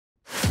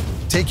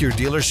Take your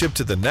dealership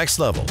to the next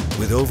level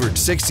with over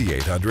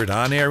 6,800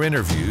 on-air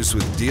interviews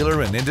with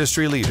dealer and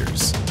industry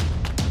leaders.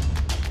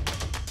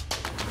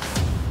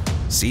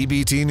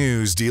 CBT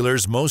News,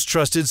 dealers' most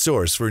trusted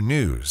source for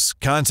news,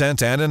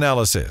 content, and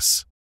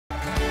analysis.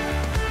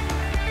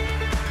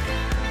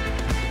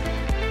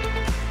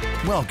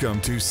 Welcome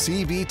to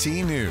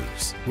CBT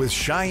News with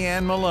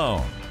Cheyenne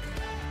Malone.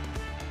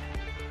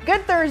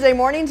 Good Thursday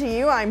morning to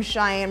you. I'm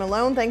Cheyenne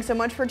Malone. Thanks so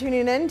much for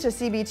tuning in to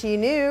CBT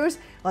News.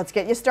 Let's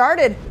get you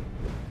started.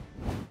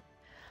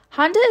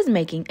 Honda is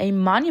making a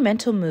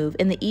monumental move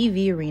in the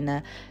EV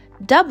arena,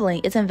 doubling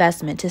its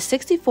investment to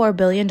 $64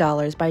 billion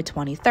by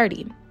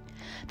 2030.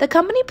 The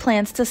company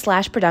plans to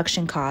slash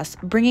production costs,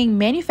 bringing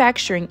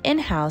manufacturing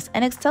in-house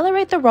and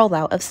accelerate the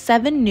rollout of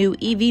 7 new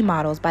EV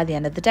models by the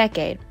end of the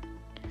decade.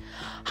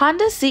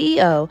 Honda's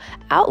CEO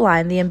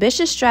outlined the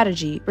ambitious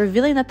strategy,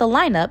 revealing that the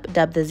lineup,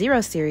 dubbed the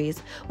Zero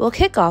Series, will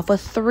kick off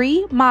with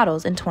 3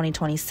 models in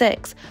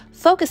 2026,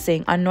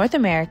 focusing on North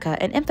America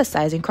and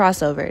emphasizing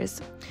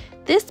crossovers.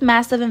 This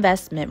massive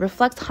investment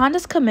reflects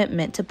Honda's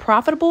commitment to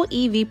profitable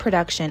EV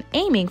production,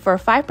 aiming for a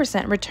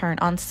 5% return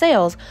on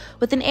sales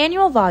with an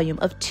annual volume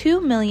of 2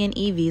 million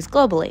EVs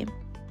globally.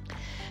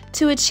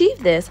 To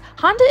achieve this,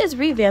 Honda is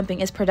revamping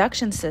its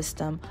production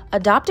system,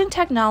 adopting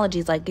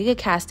technologies like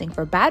gigacasting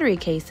for battery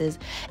cases,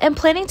 and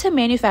planning to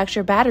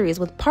manufacture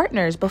batteries with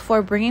partners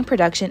before bringing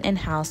production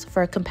in-house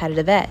for a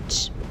competitive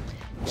edge.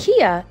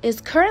 Kia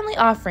is currently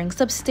offering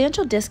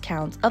substantial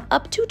discounts of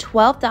up to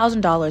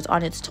 $12,000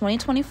 on its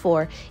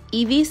 2024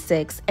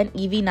 EV6 and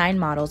EV9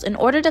 models in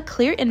order to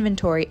clear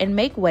inventory and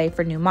make way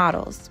for new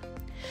models.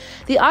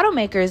 The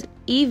automaker's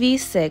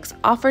EV6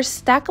 offers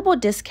stackable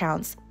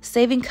discounts,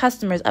 saving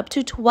customers up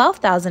to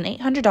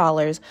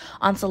 $12,800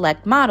 on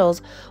select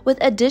models, with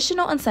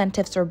additional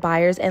incentives for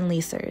buyers and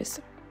leasers.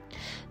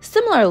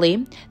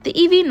 Similarly, the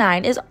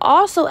EV9 is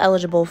also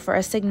eligible for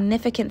a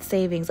significant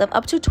savings of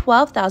up to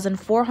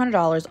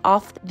 $12,400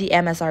 off the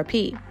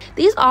MSRP.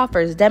 These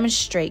offers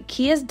demonstrate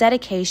Kia's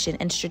dedication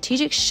and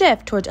strategic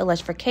shift towards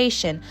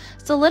electrification,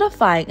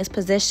 solidifying its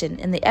position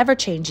in the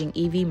ever-changing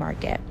EV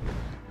market.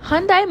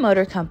 Hyundai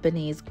Motor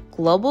Company's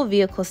global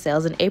vehicle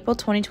sales in April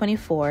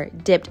 2024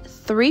 dipped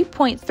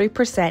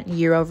 3.3%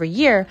 year over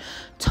year,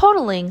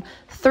 totaling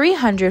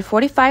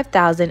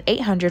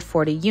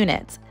 345,840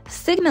 units,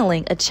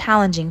 signaling a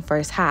challenging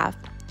first half.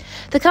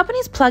 The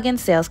company's plug-in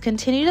sales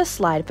continue to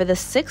slide for the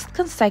 6th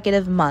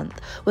consecutive month,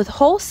 with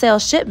wholesale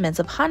shipments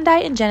of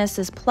Hyundai and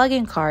Genesis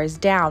plug-in cars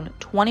down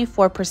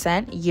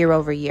 24% year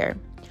over year.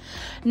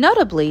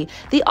 Notably,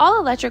 the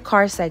all-electric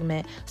car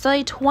segment saw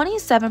a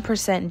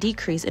 27%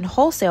 decrease in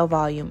wholesale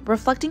volume,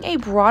 reflecting a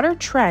broader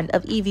trend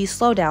of EV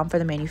slowdown for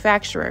the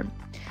manufacturer.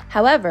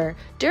 However,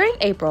 during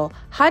April,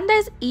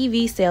 Hyundai's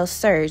EV sales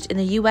surged in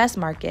the U.S.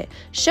 market,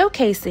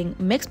 showcasing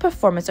mixed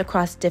performance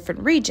across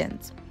different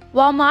regions.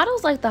 While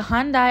models like the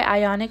Hyundai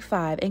Ioniq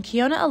 5 and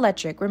Kiona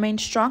Electric remain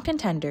strong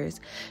contenders,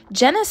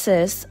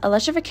 Genesis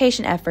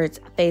electrification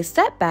efforts face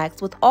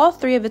setbacks, with all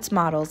 3 of its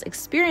models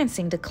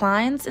experiencing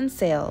declines in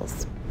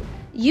sales.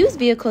 Used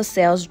vehicle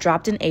sales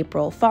dropped in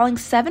April, falling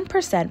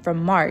 7%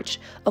 from March,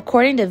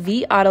 according to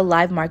vAuto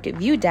Live Market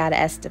View data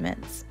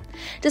estimates.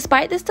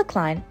 Despite this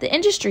decline, the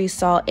industry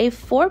saw a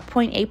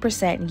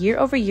 4.8%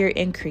 year-over-year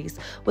increase,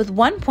 with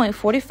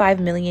 1.45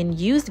 million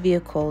used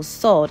vehicles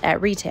sold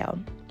at retail.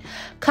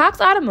 Cox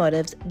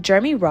Automotive's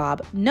Jeremy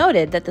Robb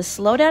noted that the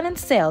slowdown in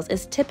sales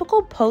is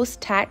typical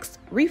post-tax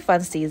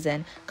refund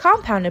season,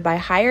 compounded by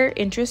higher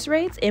interest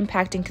rates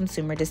impacting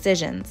consumer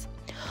decisions.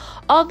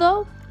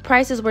 Although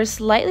prices were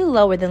slightly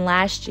lower than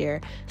last year,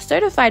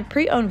 certified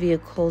pre-owned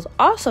vehicles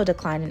also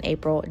declined in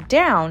April,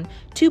 down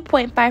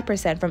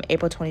 2.5% from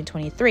April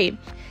 2023,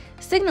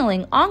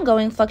 signaling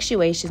ongoing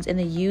fluctuations in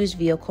the used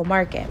vehicle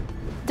market.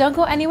 Don't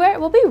go anywhere.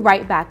 We'll be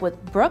right back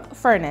with Brooke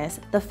Furness,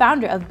 the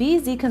founder of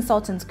BZ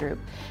Consultants Group,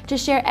 to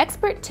share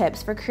expert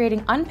tips for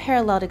creating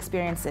unparalleled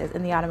experiences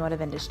in the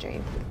automotive industry.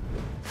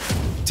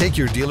 Take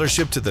your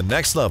dealership to the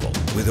next level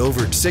with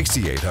over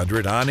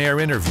 6,800 on-air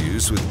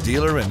interviews with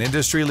dealer and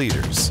industry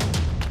leaders.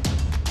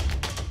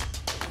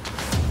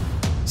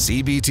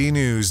 CBT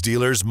News,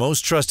 dealers'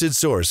 most trusted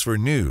source for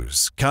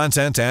news,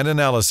 content, and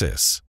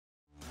analysis.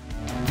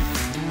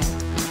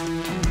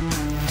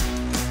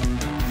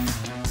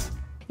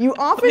 You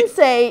often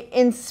say,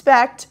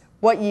 inspect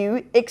what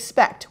you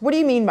expect. What do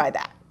you mean by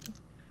that?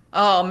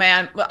 Oh,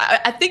 man. Well,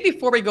 I think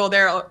before we go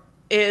there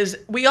is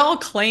we all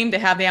claim to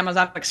have the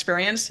Amazon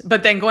experience,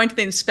 but then going to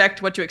the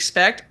inspect what you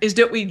expect is,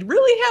 do we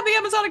really have the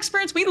Amazon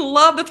experience? We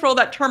love to throw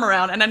that term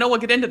around, and I know we'll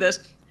get into this,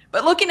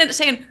 but looking at it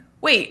saying,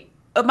 wait,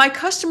 my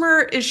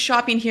customer is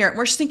shopping here, and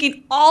we're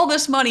sinking all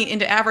this money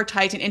into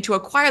advertising and to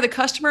acquire the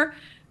customer.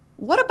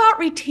 What about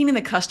retaining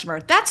the customer?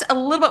 That's a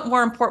little bit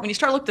more important when you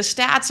start looking at the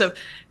stats of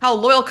how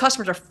loyal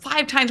customers are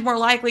 5 times more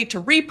likely to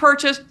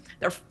repurchase,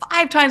 they're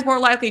 5 times more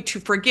likely to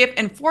forgive,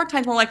 and 4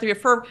 times more likely to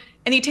refer.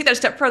 And you take that a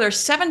step further,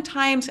 7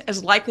 times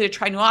as likely to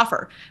try a new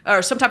offer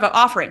or some type of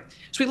offering.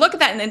 So we look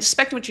at that and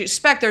inspect what you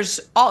expect. There's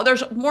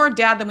more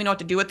data than we know what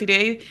to do with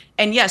today.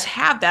 And yes,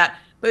 have that.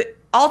 But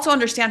Also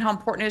understand how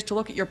important it is to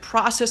look at your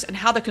process and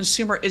how the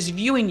consumer is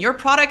viewing your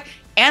product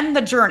and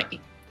the journey.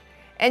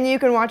 And you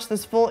can watch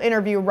this full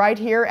interview right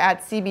here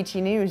at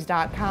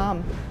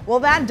cbtnews.com. Well,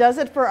 that does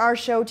it for our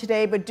show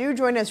today, but do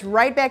join us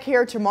right back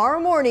here tomorrow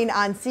morning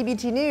on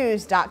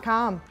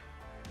cbtnews.com.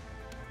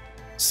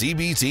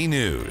 CBT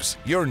News,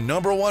 your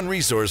 #1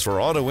 resource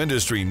for auto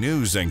industry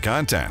news and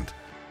content.